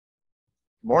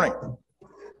Morning.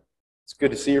 It's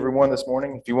good to see everyone this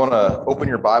morning. If you want to open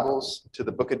your Bibles to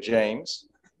the book of James,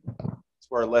 that's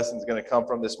where our lesson is going to come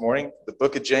from this morning. The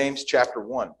book of James, chapter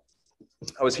 1.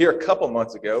 I was here a couple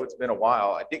months ago. It's been a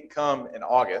while. I didn't come in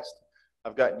August.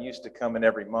 I've gotten used to coming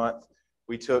every month.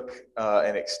 We took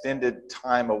an extended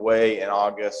time away in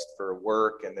August for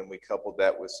work, and then we coupled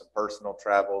that with some personal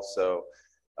travel. So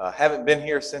haven't been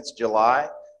here since July,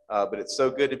 but it's so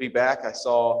good to be back. I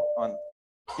saw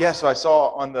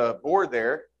on the board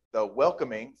there the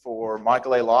welcoming for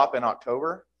Michael A. Lopp in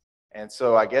October. And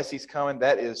so I guess he's coming.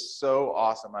 That is so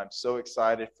awesome. I'm so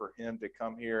excited for him to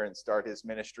come here and start his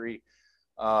ministry.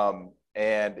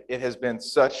 And it has been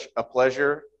such a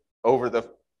pleasure over the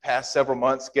past several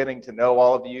months getting to know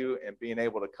all of you and being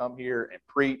able to come here and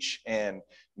preach. And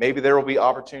maybe there will be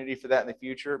opportunity for that in the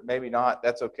future. Maybe not.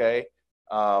 That's okay.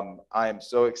 I am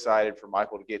so excited for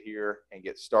Michael to get here and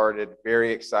get started.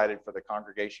 Very excited for the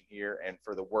congregation here and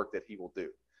for the work that he will do.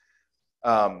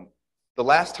 The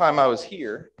last time I was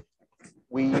here,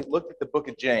 we looked at the book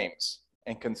of James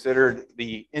and considered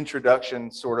the introduction,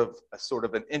 sort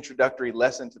of an introductory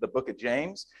lesson to the book of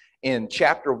James. In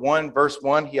chapter 1, verse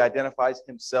 1, he identifies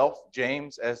himself,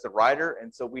 James, as the writer.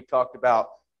 And so we talked about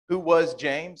who was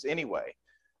James anyway.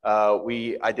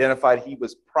 We identified he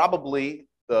was probably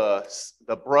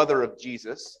the brother of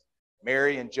Jesus.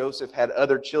 Mary and Joseph had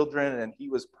other children, and he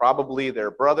was probably their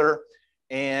brother.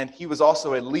 And he was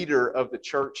also a leader of the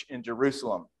church in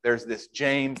Jerusalem. There's this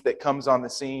James that comes on the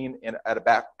scene at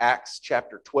about Acts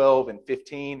chapter 12 and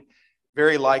 15.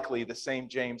 Very likely the same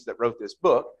James that wrote this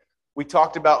book. We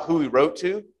talked about who he wrote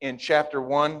to. In chapter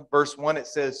 1, verse 1, it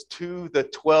says, to the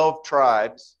 12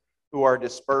 tribes who are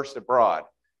dispersed abroad.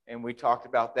 And we talked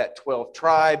about that 12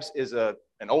 tribes is an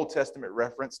Old Testament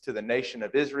reference to the nation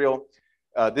of Israel.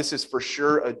 This is for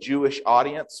sure a Jewish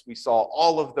audience. We saw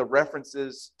all of the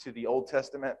references to the Old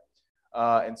Testament.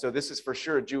 And so this is for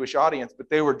sure a Jewish audience, but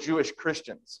they were Jewish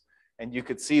Christians. And you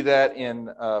could see that in,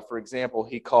 for example,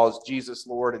 he calls Jesus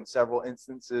Lord in several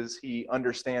instances. He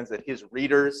understands that his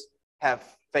readers have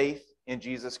faith in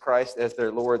Jesus Christ as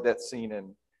their Lord. That's seen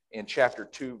in chapter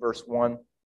 2, verse 1.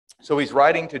 So he's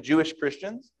writing to Jewish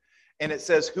Christians, and it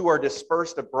says who are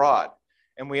dispersed abroad.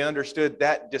 And we understood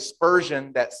that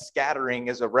dispersion, that scattering,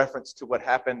 is a reference to what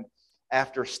happened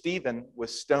after Stephen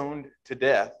was stoned to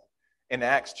death in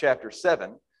Acts chapter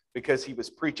 7 because he was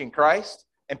preaching Christ,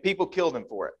 and people killed him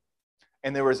for it.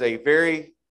 And there was a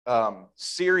very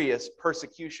serious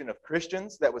persecution of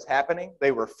Christians that was happening.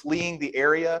 They were fleeing the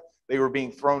area. They were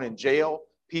being thrown in jail.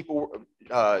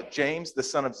 James, the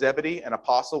son of Zebedee, an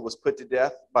apostle, was put to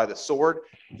death by the sword.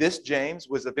 This James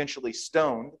was eventually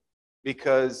stoned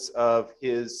because of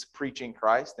his preaching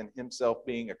Christ and himself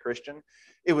being a Christian.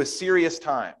 It was serious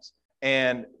times.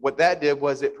 And what that did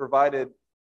was it provided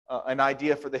an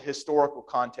idea for the historical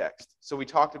context. So we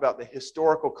talked about the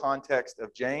historical context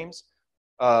of James.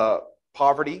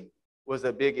 Poverty was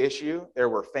a big issue. There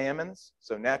were famines,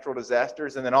 so natural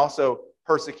disasters, and then also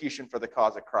persecution for the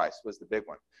cause of Christ was the big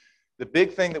one. The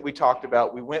big thing that we talked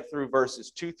about, we went through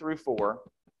verses 2 through 4,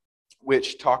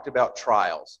 which talked about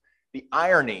trials. The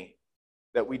irony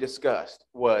that we discussed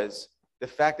was the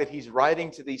fact that he's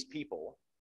writing to these people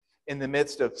in the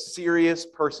midst of serious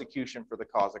persecution for the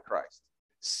cause of Christ,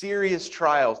 serious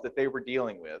trials that they were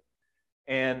dealing with.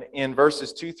 And in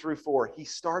verses 2 through 4, he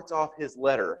starts off his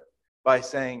letter by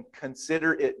saying,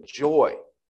 consider it joy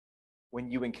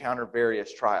when you encounter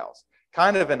various trials.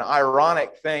 Kind of an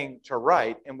ironic thing to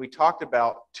write, and we talked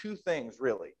about two things,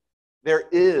 really. There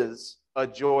is a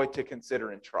joy to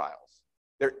consider in trials.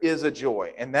 There is a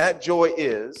joy, and that joy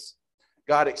is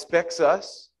God expects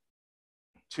us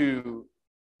to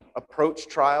approach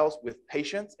trials with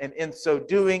patience, and in so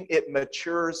doing, it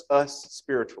matures us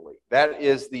spiritually. That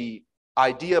is the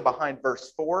idea behind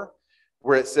verse 4,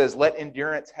 where it says, let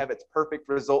endurance have its perfect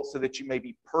result so that you may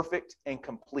be perfect and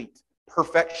complete.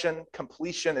 Perfection,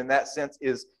 completion in that sense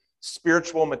is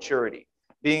spiritual maturity,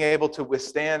 being able to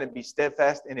withstand and be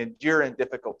steadfast and endure in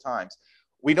difficult times.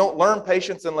 We don't learn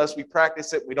patience unless we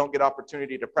practice it. We don't get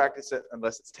opportunity to practice it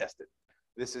unless it's tested.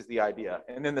 This is the idea.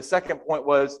 And then the second point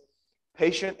was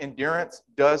patient endurance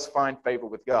does find favor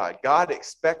with God. God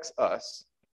expects us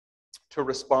to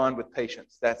respond with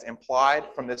patience. That's implied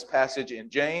from this passage in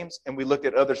James, and we looked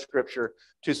at other scripture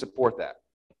to support that.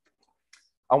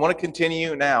 I want to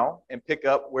continue now and pick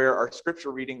up where our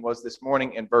scripture reading was this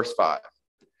morning in verse 5.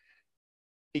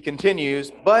 He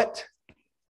continues, but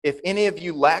if any of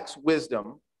you lacks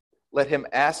wisdom, let him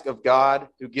ask of God,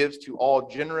 who gives to all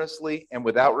generously and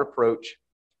without reproach,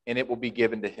 and it will be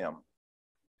given to him.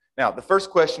 Now, the first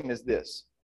question is this: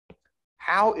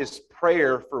 how is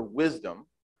prayer for wisdom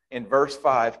in verse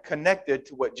 5 connected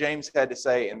to what James had to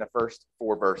say in the first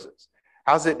 4 verses?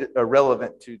 How's it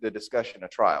relevant to the discussion of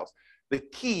trials? The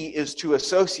key is to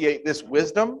associate this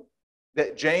wisdom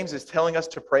that James is telling us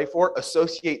to pray for,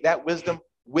 associate that wisdom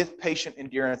with patient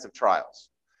endurance of trials.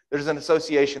 There's an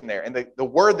association there. And the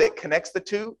word that connects the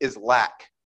two is lack,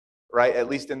 right? At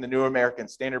least in the New American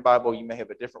Standard Bible, you may have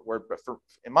a different word, but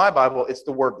in my Bible, it's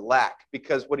the word lack,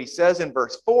 because what he says in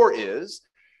verse 4 is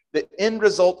the end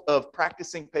result of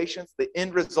practicing patience, the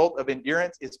end result of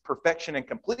endurance is perfection and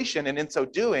completion. And in so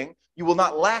doing, you will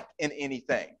not lack in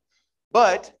anything.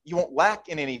 But you won't lack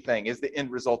in anything is the end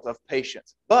result of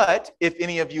patience. But if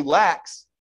any of you lacks,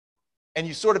 and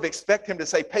you sort of expect him to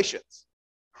say patience,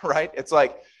 right? It's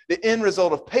like the end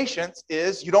result of patience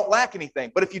is you don't lack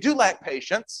anything. But if you do lack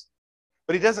patience,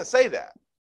 but he doesn't say that.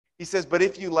 He says, but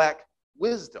if you lack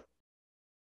wisdom.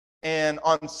 And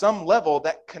on some level,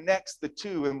 that connects the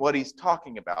two in what he's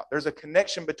talking about. There's a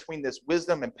connection between this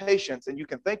wisdom and patience, and you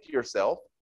can think to yourself,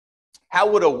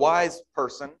 how would a wise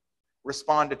person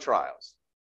respond to trials?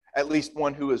 At least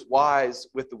one who is wise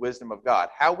with the wisdom of God.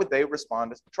 How would they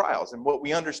respond to trials? And what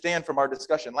we understand from our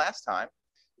discussion last time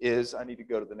is, I need to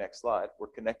go to the next slide. We're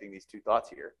connecting these two thoughts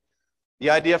here. The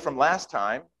idea from last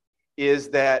time is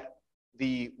that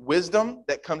the wisdom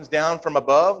that comes down from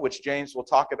above, which James will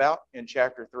talk about in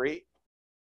chapter 3,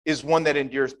 is one that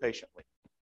endures patiently.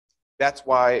 That's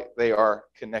why they are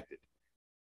connected.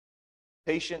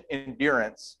 Patient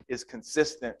endurance is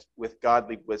consistent with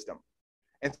godly wisdom.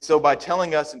 And so by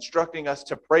telling us, instructing us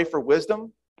to pray for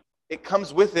wisdom, it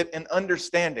comes with it an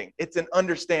understanding. It's an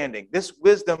understanding. This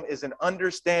wisdom is an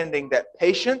understanding that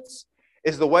patience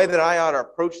is the way that I ought to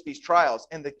approach these trials.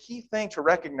 And the key thing to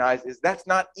recognize is that's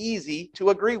not easy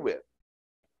to agree with,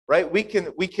 right? We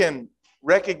can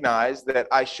recognize that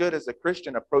I should, as a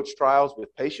Christian, approach trials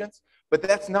with patience, but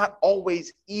that's not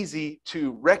always easy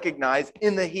to recognize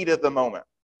in the heat of the moment,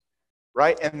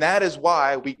 right? And that is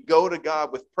why we go to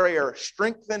God with prayer,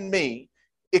 strengthen me,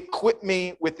 equip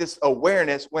me with this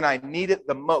awareness when I need it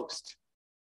the most.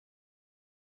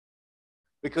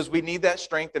 Because we need that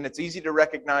strength, and it's easy to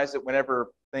recognize it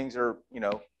whenever things are,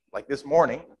 like this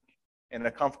morning, in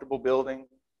a comfortable building,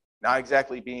 not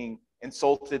exactly being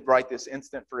insulted right this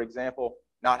instant, for example,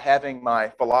 not having my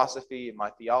philosophy and my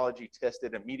theology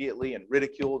tested immediately and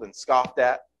ridiculed and scoffed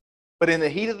at. But in the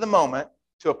heat of the moment,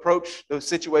 to approach those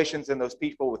situations and those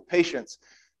people with patience,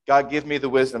 God give me the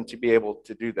wisdom to be able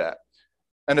to do that.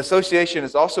 An association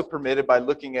is also permitted by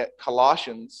looking at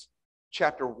Colossians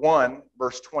chapter 1,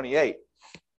 verse 28.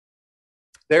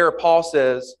 There, Paul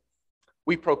says,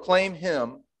 we proclaim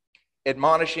him,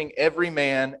 admonishing every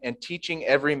man and teaching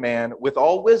every man with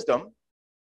all wisdom.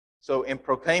 So in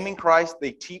proclaiming Christ,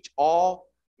 they teach all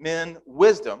men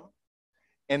wisdom.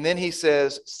 And then he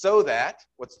says, so that,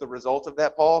 what's the result of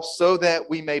that, Paul? So that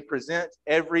we may present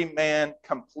every man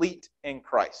complete in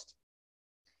Christ.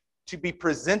 To be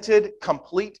presented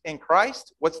complete in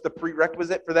Christ, what's the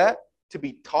prerequisite for that? To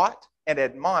be taught and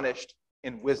admonished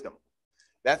in wisdom.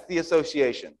 That's the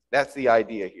association. That's the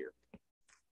idea here.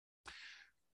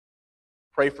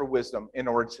 Pray for wisdom in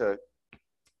order to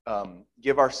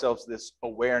give ourselves this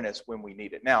awareness when we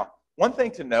need it. Now, one thing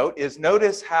to note is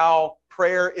notice how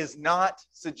prayer is not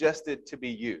suggested to be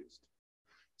used.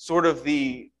 Sort of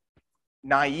the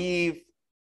naive,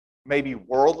 maybe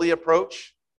worldly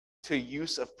approach to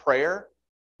use of prayer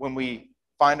when we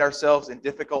find ourselves in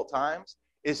difficult times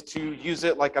is to use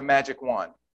it like a magic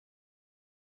wand.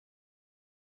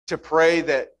 To pray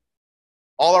that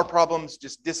all our problems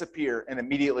just disappear and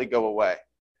immediately go away.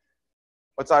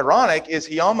 What's ironic is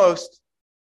he almost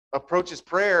approaches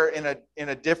prayer in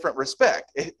a different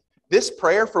respect. This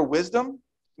prayer for wisdom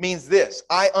means this: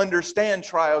 I understand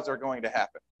trials are going to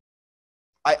happen.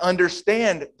 I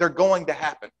understand they're going to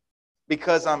happen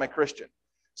because I'm a Christian.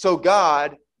 So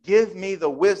God, give me the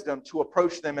wisdom to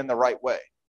approach them in the right way.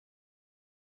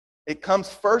 It comes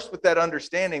first with that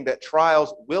understanding that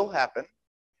trials will happen.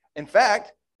 In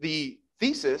fact, the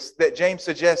thesis that James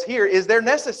suggests here is they're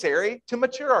necessary to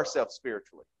mature ourselves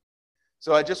spiritually.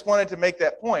 So I just wanted to make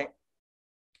that point,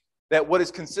 that what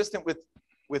is consistent with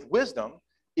wisdom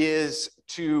is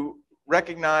to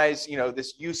recognize,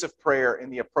 this use of prayer in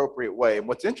the appropriate way. And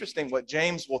what's interesting, what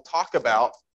James will talk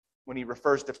about when he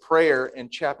refers to prayer in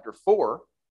chapter 4,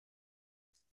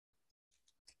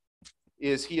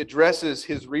 is he addresses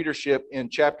his readership in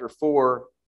chapter 4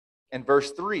 and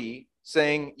verse 3,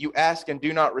 saying, you ask and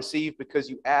do not receive because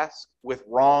you ask with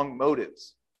wrong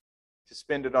motives to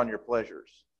spend it on your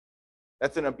pleasures.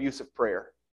 That's an abuse of prayer.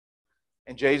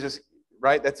 And Jesus,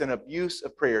 right, that's an abuse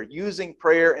of prayer, using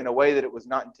prayer in a way that it was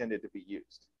not intended to be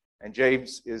used. And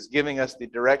James is giving us the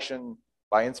direction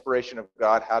by inspiration of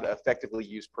God, how to effectively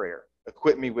use prayer.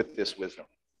 Equip me with this wisdom.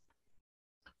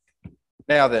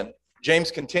 Now then, James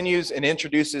continues and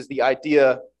introduces the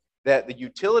idea that the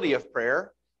utility of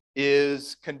prayer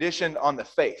is conditioned on the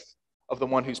faith of the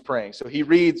one who's praying. So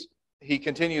he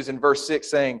continues in verse 6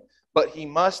 saying, "But he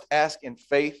must ask in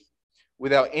faith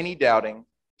without any doubting,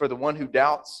 for the one who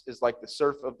doubts is like the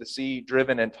surf of the sea,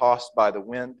 driven and tossed by the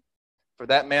wind. For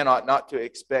that man ought not to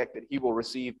expect that he will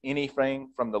receive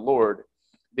anything from the Lord,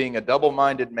 being a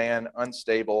double-minded man,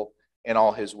 unstable in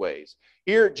all his ways."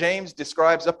 Here, James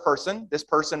describes a person, this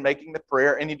person making the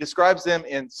prayer, and he describes them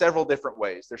in several different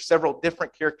ways. There's several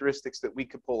different characteristics that we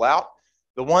could pull out.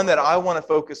 The one that I want to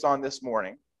focus on this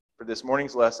morning, for this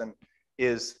morning's lesson,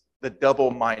 is the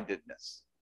double-mindedness.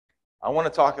 I want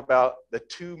to talk about the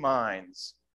two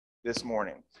minds this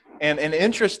morning. And an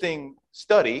interesting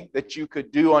study that you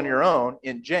could do on your own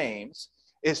in James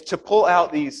is to pull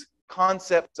out these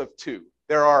concepts of two.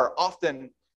 There are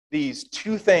often these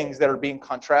two things that are being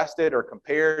contrasted or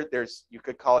compared. You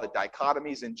could call it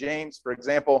dichotomies in James. For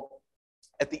example,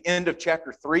 at the end of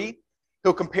chapter 3,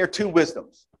 he'll compare two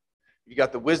wisdoms. You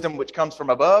got the wisdom which comes from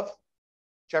above,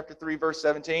 chapter 3, verse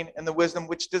 17, and the wisdom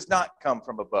which does not come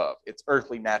from above. It's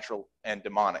earthly, natural, and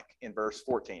demonic in verse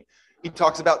 14. He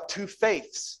talks about two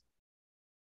faiths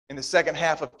in the second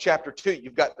half of chapter 2.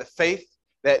 You've got the faith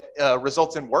that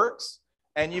results in works,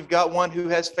 and you've got one who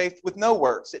has faith with no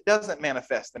works. It doesn't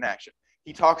manifest in action.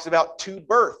 He talks about two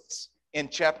births in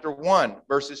chapter 1,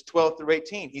 verses 12 through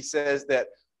 18. He says that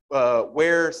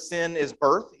where sin is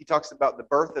birth, he talks about the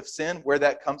birth of sin, where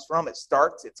that comes from. It's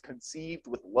conceived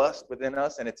with lust within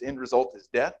us, and its end result is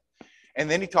death. And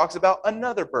then he talks about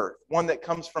another birth, one that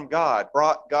comes from God.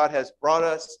 God has brought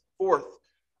us forth,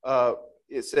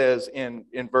 it says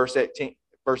in verse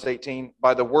 18,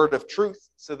 by the word of truth,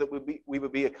 so that we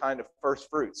would be a kind of first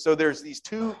fruits. So there's these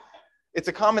two, it's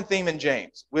a common theme in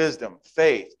James: wisdom,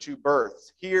 faith, two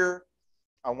births. Here,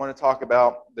 I want to talk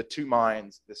about the two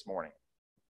minds this morning.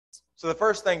 So the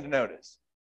first thing to notice,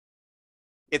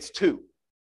 it's two.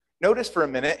 Notice for a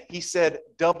minute, he said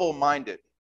double-minded.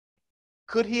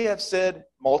 Could he have said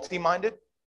multi-minded?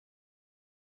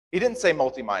 He didn't say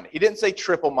multi-minded. He didn't say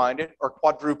triple-minded or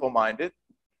quadruple-minded.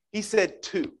 He said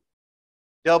two,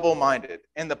 double-minded.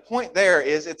 And the point there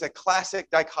is it's a classic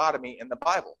dichotomy in the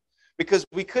Bible. Because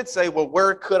we could say, well,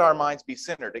 where could our minds be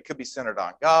centered? It could be centered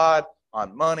on God,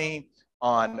 on money,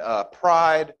 on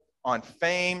pride, on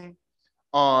fame,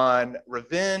 on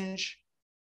revenge.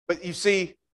 But you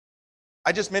see,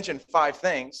 I just mentioned 5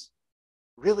 things.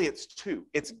 Really, it's 2.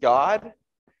 It's God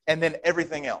and then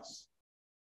everything else.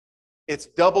 It's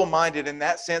double-minded in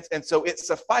that sense, and so it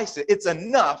suffices. It's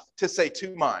enough to say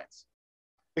 2 minds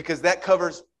because that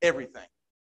covers everything.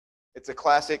 It's a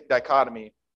classic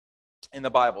dichotomy in the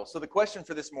Bible. So the question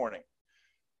for this morning,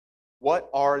 what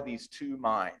are these 2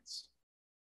 minds?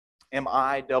 Am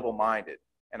I double-minded?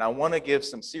 And I want to give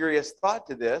some serious thought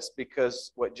to this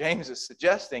because what James is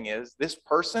suggesting is this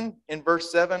person in verse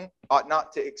 7 ought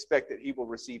not to expect that he will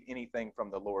receive anything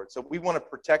from the Lord. So we want to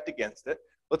protect against it.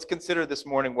 Let's consider this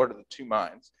morning what are the 2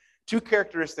 minds. 2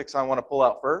 characteristics I want to pull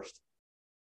out first: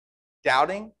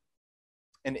 doubting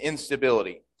and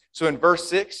instability. So in verse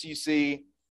 6, you see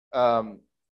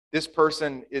this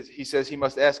person, he says he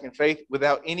must ask in faith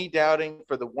without any doubting,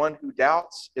 for the one who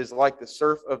doubts is like the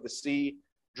surf of the sea,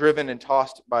 driven and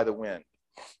tossed by the wind.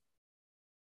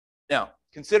 Now,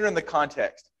 considering the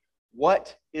context,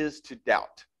 what is to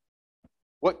doubt?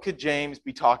 What could James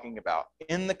be talking about?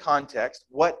 In the context,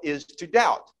 what is to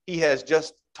doubt? He has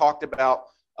just talked about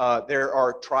there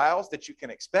are trials that you can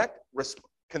expect.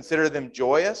 Consider them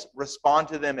joyous. Respond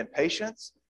to them in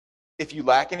patience. If you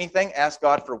lack anything, ask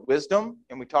God for wisdom.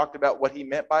 And we talked about what he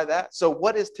meant by that. So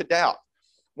what is to doubt?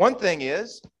 One thing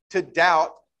is to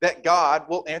doubt that God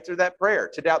will answer that prayer,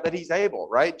 to doubt that he's able,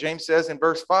 right? James says in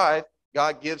verse 5,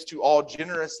 God gives to all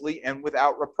generously and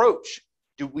without reproach.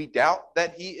 Do we doubt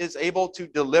that he is able to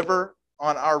deliver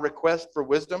on our request for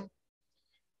wisdom?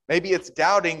 Maybe it's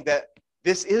doubting that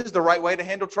this is the right way to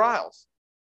handle trials.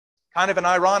 Kind of an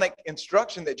ironic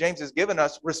instruction that James has given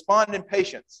us: respond in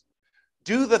patience.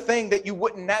 Do the thing that you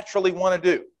wouldn't naturally want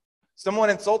to do.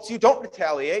 Someone insults you, don't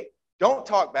retaliate, don't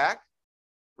talk back.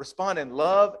 Respond in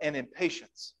love and in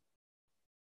patience.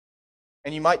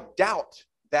 And you might doubt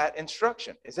that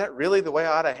instruction. Is that really the way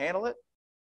I ought to handle it?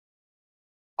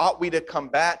 Ought we to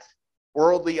combat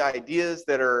worldly ideas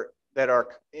that are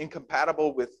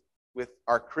incompatible with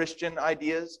our Christian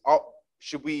ideas?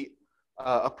 Should we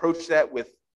approach that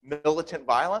with militant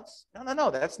violence?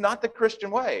 No. That's not the Christian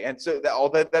way. And so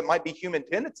that might be human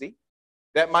tendency.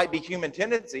 That might be human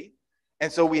tendency.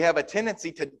 And so we have a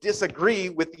tendency to disagree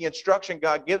with the instruction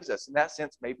God gives us. In that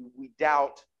sense, maybe we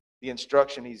doubt the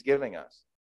instruction he's giving us.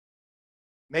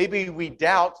 Maybe we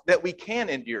doubt that we can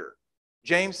endure.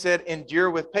 James said, endure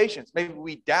with patience. Maybe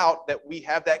we doubt that we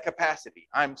have that capacity.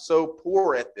 I'm so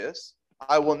poor at this,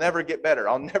 I will never get better.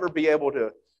 I'll never be able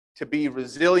to be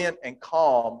resilient and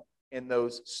calm in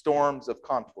those storms of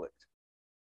conflict.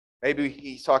 Maybe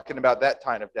he's talking about that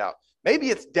kind of doubt. Maybe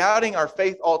it's doubting our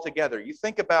faith altogether. You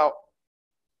think about,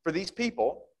 for these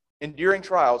people, enduring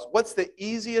trials, what's the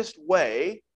easiest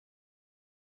way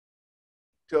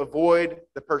to avoid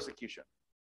the persecution?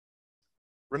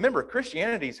 Remember,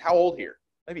 Christianity's how old here?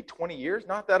 Maybe 20 years?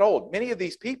 Not that old. Many of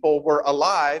these people were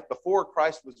alive before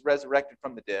Christ was resurrected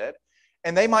from the dead,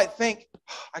 and they might think,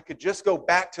 I could just go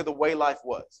back to the way life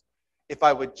was if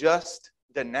I would just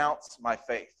denounce my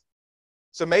faith.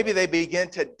 So maybe they begin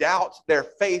to doubt their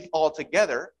faith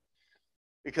altogether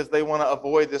because they want to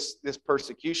avoid this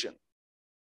persecution.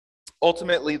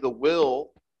 Ultimately, the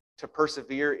will to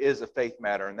persevere is a faith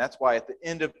matter, and that's why at the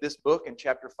end of this book, in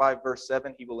chapter 5, verse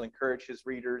 7, he will encourage his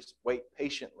readers, wait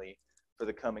patiently for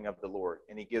the coming of the Lord.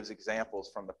 And he gives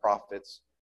examples from the prophets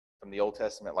from the Old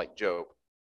Testament, like Job.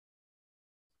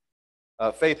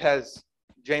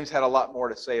 James had a lot more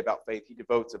to say about faith. He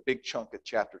devotes a big chunk of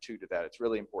chapter 2 to that. It's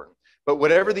really important. But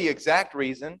whatever the exact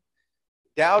reason,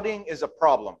 doubting is a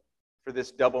problem for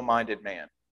this double-minded man,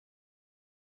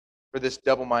 for this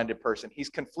double-minded person. He's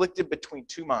conflicted between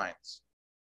two minds,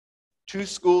 two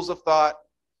schools of thought.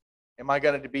 Am I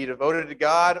going to be devoted to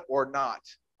God or not?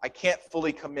 I can't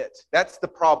fully commit. That's the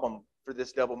problem for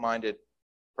this double-minded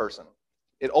person.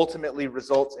 It ultimately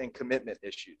results in commitment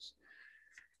issues.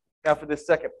 Now for this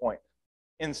second point,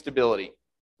 instability. It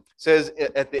says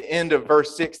at the end of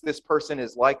verse 6, this person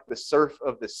is like the surf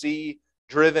of the sea,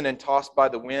 driven and tossed by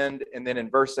the wind. And then in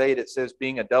verse 8, it says,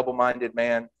 being a double-minded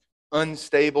man,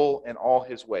 unstable in all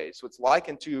his ways. So it's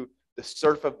likened to the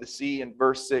surf of the sea in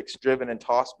verse 6, driven and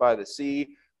tossed by the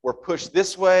sea. We're pushed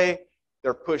this way,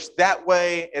 they're pushed that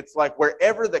way. It's like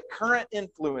wherever the current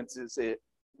influence is,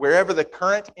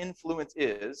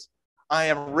 I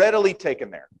am readily taken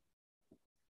there.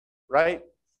 Right?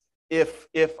 If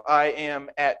I am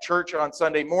at church on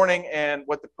Sunday morning and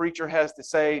what the preacher has to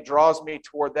say draws me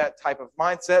toward that type of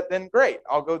mindset, then great,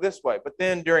 I'll go this way. But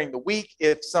then during the week,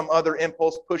 if some other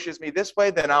impulse pushes me this way,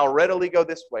 then I'll readily go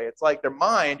this way. It's like their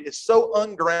mind is so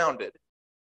ungrounded.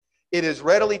 It is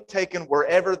readily taken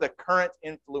wherever the current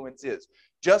influence is.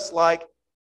 Just like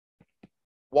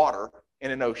water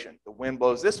in an ocean. The wind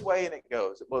blows this way and it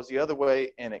goes. It blows the other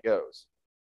way and it goes.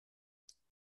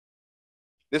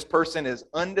 This person is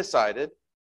undecided.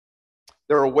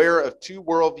 They're aware of two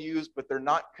worldviews, but they're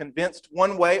not convinced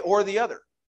one way or the other.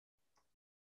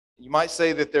 You might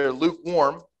say that they're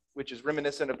lukewarm, which is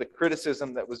reminiscent of the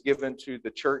criticism that was given to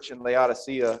the church in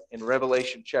Laodicea in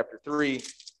Revelation chapter 3,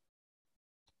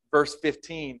 verse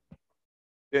 15.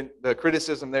 Then the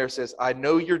criticism there says, I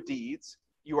know your deeds.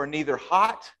 You are neither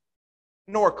hot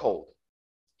nor cold.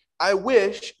 I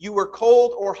wish you were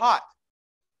cold or hot.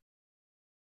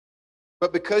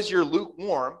 But because you're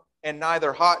lukewarm and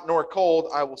neither hot nor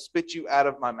cold, I will spit you out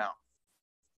of my mouth.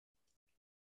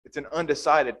 It's an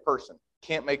undecided person.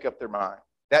 Can't make up their mind.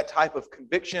 That type of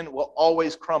conviction will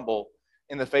always crumble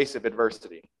in the face of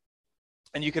adversity.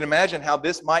 And you can imagine how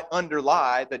this might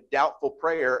underlie the doubtful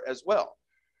prayer as well,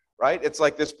 right? It's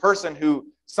like this person who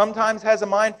sometimes has a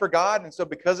mind for God, and so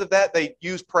because of that, they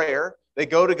use prayer. They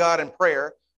go to God in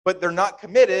prayer, but they're not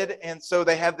committed, and so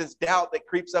they have this doubt that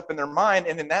creeps up in their mind,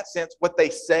 and in that sense, what they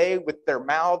say with their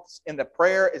mouths in the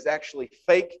prayer is actually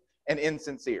fake and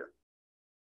insincere.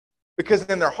 Because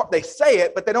in their heart, they say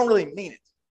it, but they don't really mean it,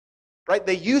 right?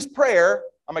 They use prayer.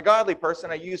 I'm a godly person.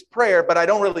 I use prayer, but I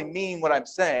don't really mean what I'm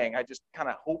saying. I just kind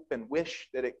of hope and wish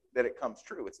that it comes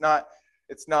true. It's not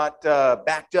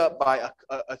backed up by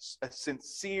a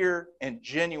sincere and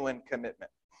genuine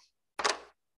commitment.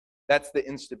 That's the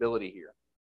instability here.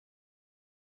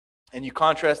 And you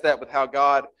contrast that with how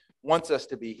God wants us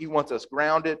to be. He wants us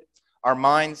grounded, our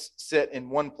minds set in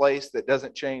one place that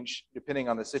doesn't change depending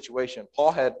on the situation.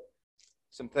 Paul had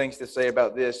some things to say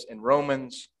about this in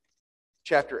Romans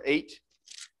chapter 8,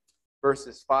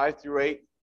 verses 5 through 8,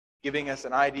 giving us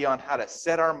an idea on how to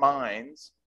set our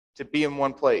minds to be in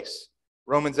one place.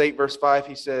 Romans 8, verse 5,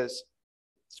 he says,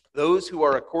 those who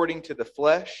are according to the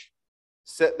flesh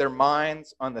set their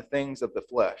minds on the things of the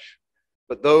flesh.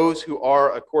 But those who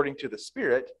are according to the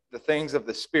Spirit, the things of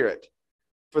the Spirit.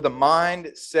 For the mind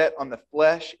set on the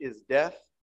flesh is death,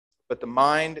 but the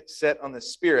mind set on the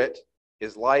Spirit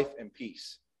is life and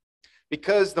peace.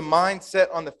 Because the mind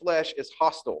set on the flesh is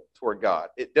hostile toward God.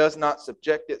 It does not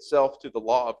subject itself to the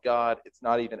law of God. It's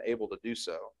not even able to do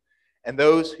so. And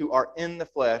those who are in the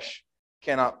flesh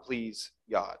cannot please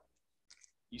God.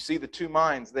 You see the two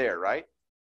minds there, right?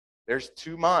 There's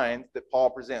two minds that Paul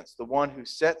presents. The one who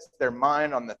sets their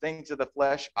mind on the things of the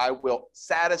flesh, I will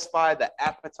satisfy the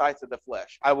appetites of the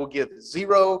flesh. I will give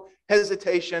zero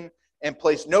hesitation and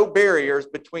place no barriers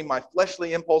between my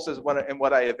fleshly impulses and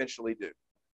what I eventually do.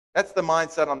 That's the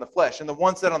mindset on the flesh. And the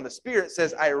one set on the spirit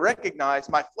says, I recognize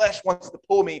my flesh wants to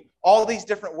pull me all these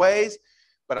different ways,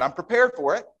 but I'm prepared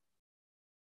for it.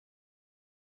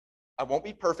 I won't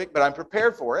be perfect, but I'm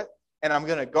prepared for it, and I'm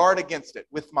going to guard against it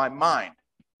with my mind.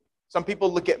 Some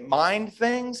people look at mind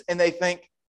things and they think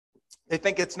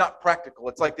it's not practical.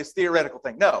 It's like this theoretical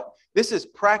thing. No, this is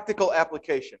practical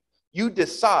application. You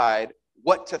decide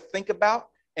what to think about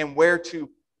and where to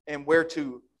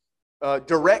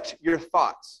direct your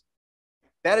thoughts.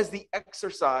 That is the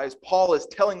exercise Paul is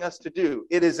telling us to do.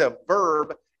 It is a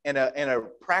verb and a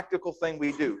practical thing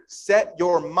we do. Set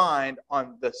your mind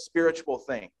on the spiritual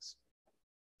things.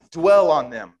 Dwell on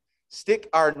them. Stick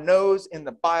our nose in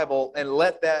the Bible and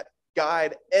let that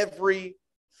guide every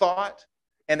thought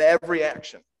and every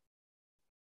action.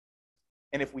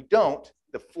 And if we don't,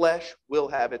 the flesh will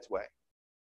have its way.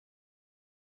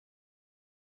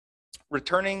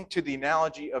 Returning to the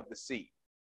analogy of the sea.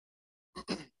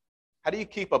 How do you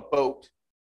keep a boat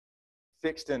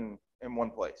fixed in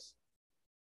one place?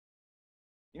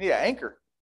 You need an anchor.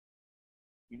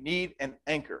 You need an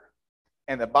anchor.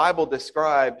 And the Bible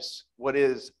describes what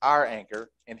is our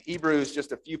anchor. In Hebrews,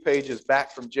 just a few pages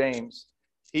back from James,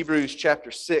 Hebrews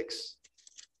chapter 6,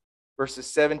 verses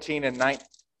 17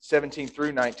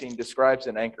 through 19 describes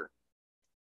an anchor.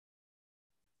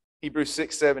 Hebrews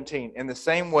 6:17. In the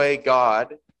same way,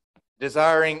 God,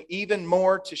 desiring even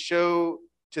more to show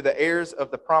to the heirs of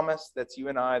the promise, that's you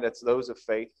and I, that's those of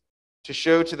faith, to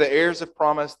show to the heirs of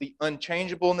promise the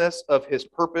unchangeableness of his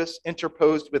purpose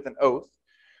interposed with an oath,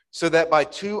 so that by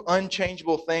two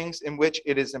unchangeable things in which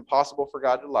it is impossible for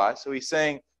God to lie. So he's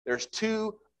saying there's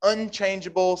two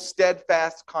unchangeable,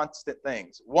 steadfast, constant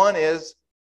things. One is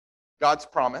God's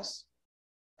promise.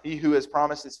 He who has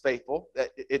promised is faithful, that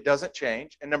it doesn't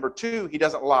change. And number two, he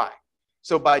doesn't lie.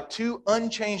 So by two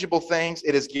unchangeable things,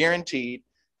 it is guaranteed.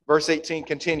 Verse 18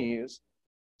 continues,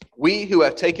 we who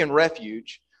have taken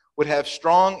refuge would have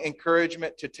strong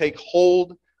encouragement to take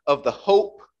hold of the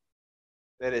hope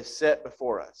that is set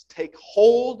before us. Take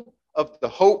hold of the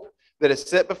hope that is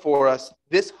set before us.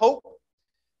 This hope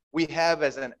we have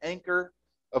as an anchor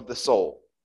of the soul,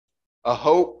 a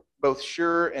hope both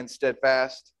sure and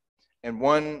steadfast, and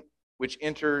one which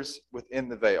enters within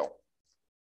the veil.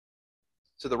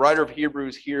 So the writer of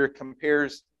Hebrews here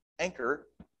compares anchor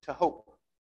to hope.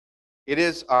 It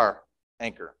is our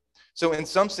anchor. So in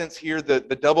some sense here, the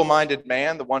double-minded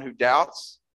man, the one who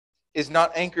doubts, is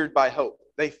not anchored by hope.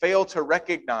 They fail to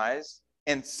recognize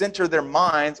and center their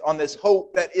minds on this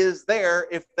hope that is there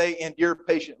if they endure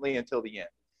patiently until the end.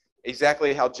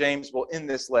 Exactly how James will end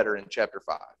this letter in chapter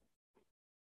 5.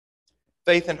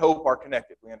 Faith and hope are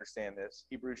connected. We understand this.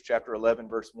 Hebrews chapter 11,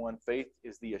 verse 1, faith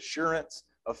is the assurance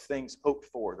of things hoped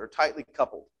for. They're tightly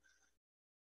coupled.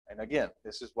 And again,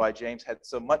 this is why James had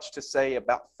so much to say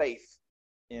about faith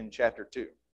in chapter 2.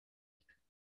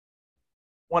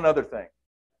 One other thing.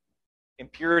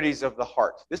 Impurities of the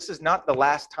heart. This is not the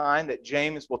last time that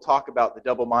James will talk about the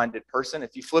double-minded person.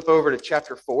 If you flip over to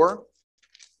chapter 4,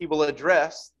 he will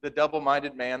address the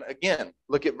double-minded man again.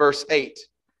 Look at verse 8.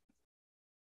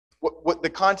 What the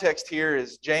context here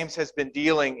is, James has been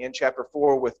dealing in chapter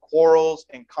 4 with quarrels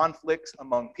and conflicts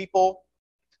among people.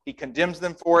 He condemns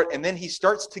them for it, and then he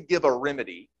starts to give a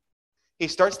remedy. He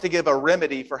starts to give a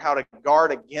remedy for how to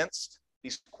guard against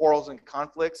these quarrels and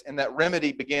conflicts, and that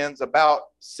remedy begins about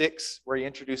 6, where he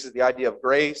introduces the idea of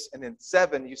grace, and then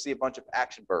 7, you see a bunch of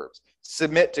action verbs.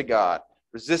 Submit to God,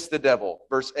 resist the devil.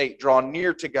 Verse 8, draw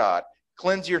near to God,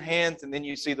 cleanse your hands, and then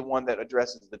you see the one that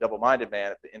addresses the double-minded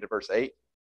man at the end of verse 8.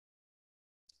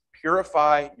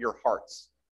 Purify your hearts,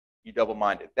 you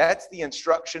double-minded. That's the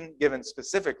instruction given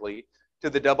specifically to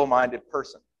the double-minded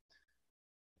person.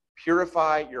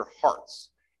 Purify your hearts.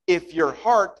 If your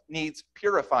heart needs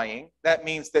purifying, that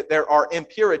means that there are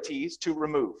impurities to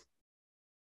remove.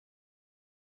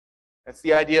 That's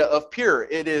the idea of pure.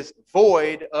 It is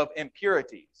void of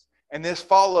impurities. And this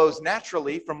follows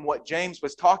naturally from what James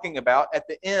was talking about at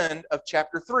the end of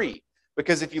chapter 3.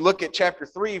 Because if you look at chapter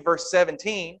 3, verse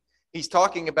 17, he's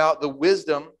talking about the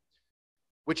wisdom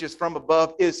which is from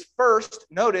above is first.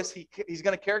 Notice he's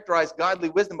going to characterize godly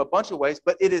wisdom a bunch of ways,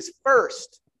 but it is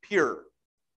first pure.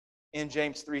 in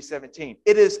James 3:17.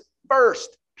 It is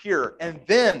first pure, and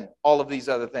then all of these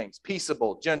other things: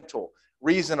 peaceable, gentle,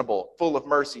 reasonable, full of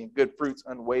mercy and good fruits,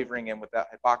 unwavering and without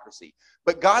hypocrisy.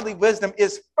 But godly wisdom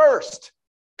is first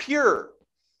pure,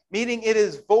 meaning it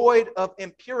is void of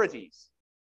impurities.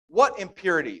 What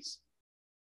impurities?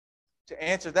 To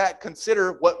answer that,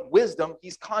 consider what wisdom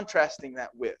he's contrasting that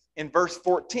with. In verse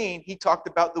 14, he talked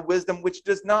about the wisdom which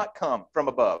does not come from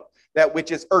above, that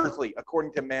which is earthly,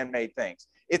 according to man-made things.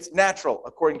 It's natural,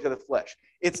 according to the flesh.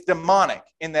 It's demonic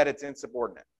in that it's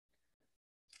insubordinate.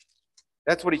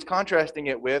 That's what he's contrasting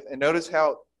it with. And notice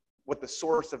what the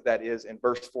source of that is in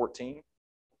verse 14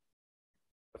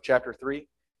 of chapter 3.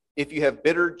 If you have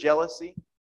bitter jealousy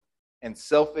and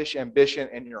selfish ambition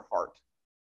in your heart,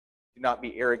 do not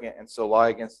be arrogant and so lie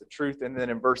against the truth. And then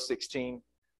in verse 16,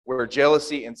 where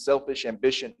jealousy and selfish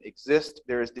ambition exist,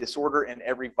 there is disorder in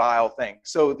every vile thing.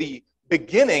 So the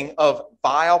beginning of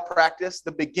vile practice,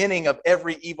 the beginning of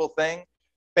every evil thing,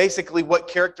 basically what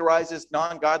characterizes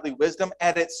non-godly wisdom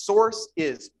at its source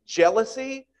is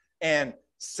jealousy and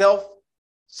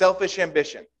selfish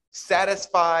ambition.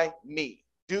 Satisfy me.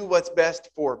 Do what's best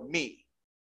for me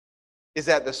is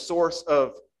at the source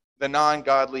of the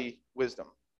non-godly wisdom.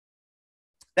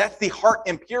 That's the heart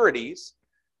impurities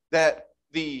that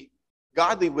the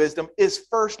godly wisdom is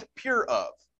first pure of.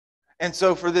 And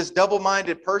so for this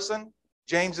double-minded person,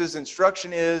 James's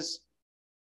instruction is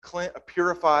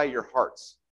purify your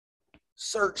hearts.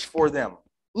 Search for them.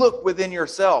 Look within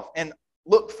yourself and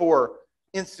look for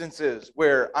instances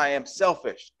where I am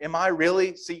selfish. Am I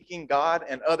really seeking God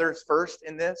and others first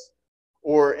in this?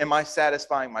 Or am I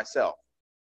satisfying myself?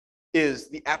 Is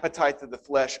the appetites of the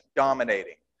flesh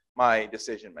dominating my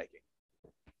decision making?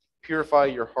 Purify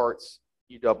your hearts,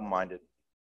 you double-minded.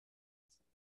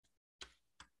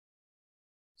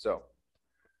 So,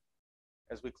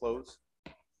 as we close,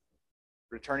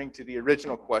 returning to the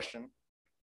original question,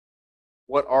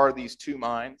 what are these two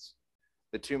minds?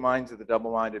 The two minds of the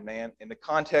double-minded man. In the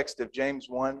context of James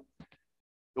 1,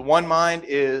 the one mind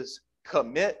is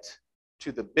commit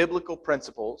to the biblical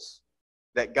principles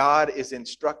that God is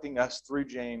instructing us through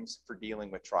James for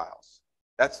dealing with trials.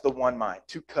 That's the one mind,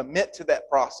 to commit to that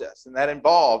process. And that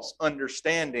involves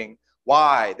understanding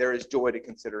why there is joy to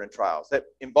consider in trials. That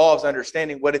involves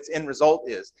understanding what its end result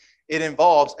is. It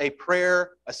involves a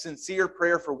prayer, a sincere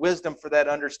prayer for wisdom for that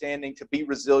understanding to be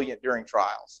resilient during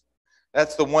trials.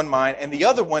 That's the one mind. And the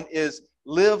other one is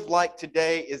live like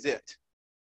today is it.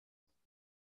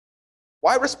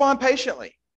 Why respond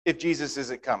patiently if Jesus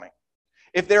isn't coming?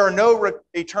 If there are no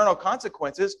eternal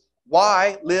consequences,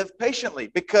 why live patiently?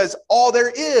 Because all there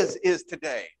is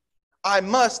today. I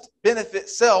must benefit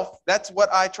self. That's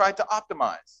what I try to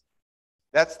optimize.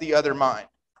 That's the other mind.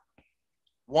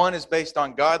 One is based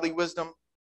on godly wisdom,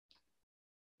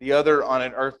 the other on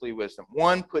an earthly wisdom.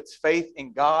 One puts faith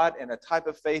in God and a type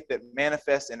of faith that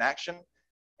manifests in action,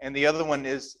 and the other one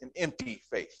is an empty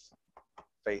faith.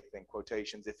 Faith in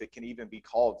quotations, if it can even be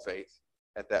called faith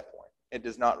at that point. It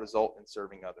does not result in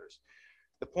serving others.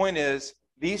 The point is,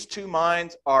 these two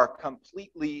minds are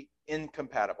completely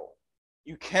incompatible.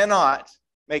 You cannot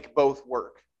make both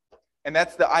work. And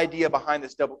that's the idea behind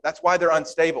this double. That's why they're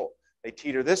unstable. They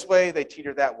teeter this way, they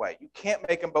teeter that way. You can't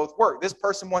make them both work. This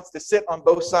person wants to sit on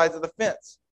both sides of the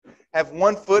fence. Have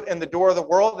one foot in the door of the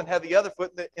world and have the other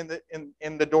foot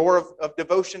in the door of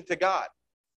devotion to God.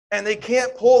 And they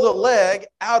can't pull the leg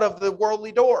out of the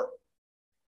worldly door.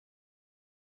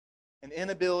 An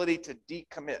inability to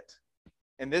decommit.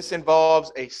 And this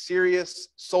involves a serious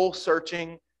soul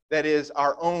searching that is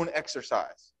our own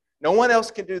exercise. No one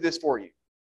else can do this for you.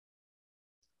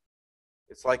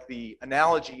 It's like the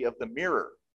analogy of the mirror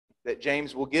that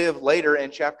James will give later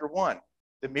in chapter 1.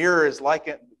 The mirror is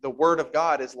likened, the word of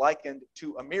God is likened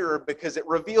to a mirror because it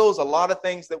reveals a lot of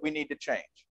things that we need to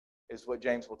change, is what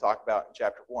James will talk about in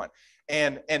chapter 1.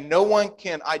 And no one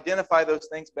can identify those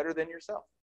things better than yourself.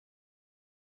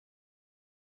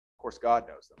 Of course, God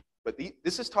knows them. But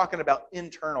this is talking about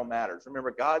internal matters.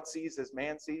 Remember, God sees as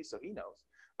man sees, so he knows.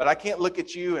 But I can't look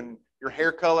at you and your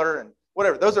hair color and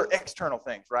whatever. Those are external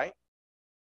things, right?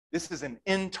 This is an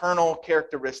internal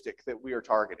characteristic that we are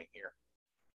targeting here.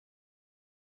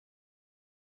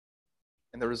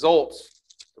 And the results,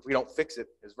 if we don't fix it,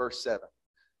 is verse 7.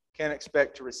 Can't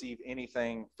expect to receive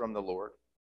anything from the Lord.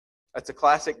 That's a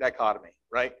classic dichotomy,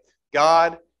 right?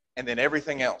 God and then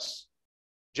everything else.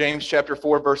 James chapter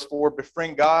 4, verse 4,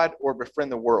 befriend God or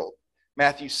befriend the world.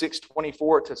 Matthew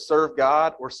 6:24, to serve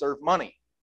God or serve money.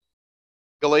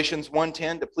 Galatians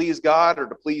 1:10, to please God or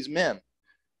to please men.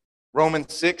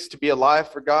 Romans 6, to be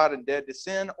alive for God and dead to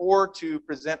sin, or to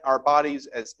present our bodies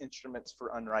as instruments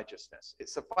for unrighteousness. It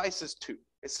suffices two.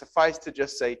 It suffices to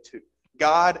just say two.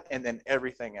 God and then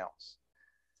everything else.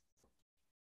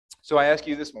 So I ask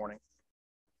you this morning,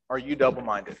 are you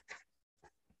double-minded?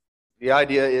 The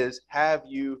idea is, have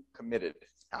you committed?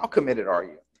 How committed are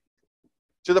you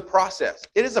to the process?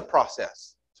 It is a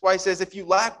process. That's why he says, if you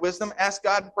lack wisdom, ask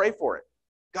God and pray for it.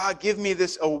 God, give me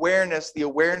this awareness, the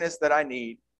awareness that I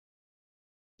need.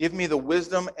 Give me the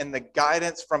wisdom and the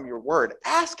guidance from your word.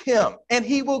 Ask him, and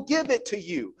he will give it to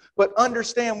you. But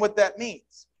understand what that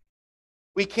means.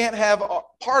 We can't have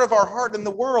part of our heart in the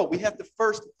world. We have to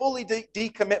first fully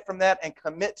decommit from that and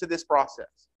commit to this process.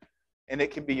 And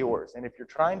it can be yours. And if you're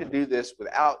trying to do this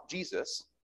without Jesus,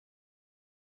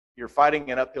 you're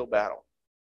fighting an uphill battle.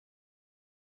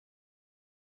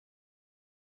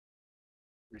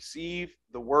 Receive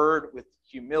the word with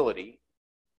humility,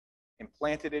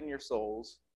 implanted in your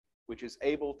souls, which is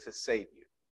able to save you.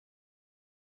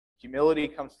 Humility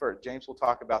comes first. James will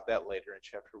talk about that later in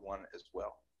chapter 1 as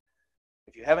well.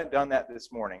 If you haven't done that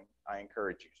this morning, I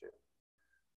encourage you to.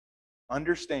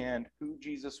 Understand who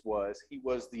Jesus was. He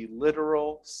was the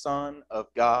literal Son of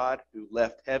God who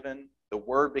left heaven. The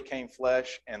Word became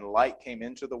flesh and light came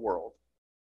into the world.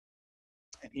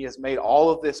 And he has made all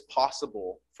of this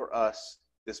possible for us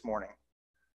this morning.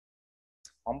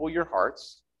 Humble your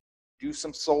hearts. Do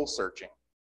some soul searching.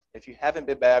 If you haven't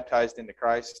been baptized into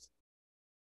Christ,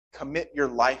 commit your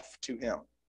life to him.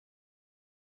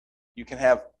 You can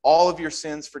have all of your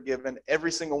sins forgiven,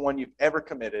 every single one you've ever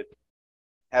committed,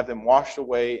 have them washed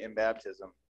away in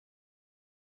baptism,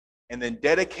 and then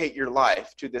dedicate your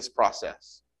life to this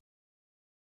process.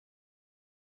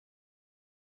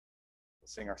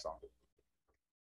 Let's sing our song.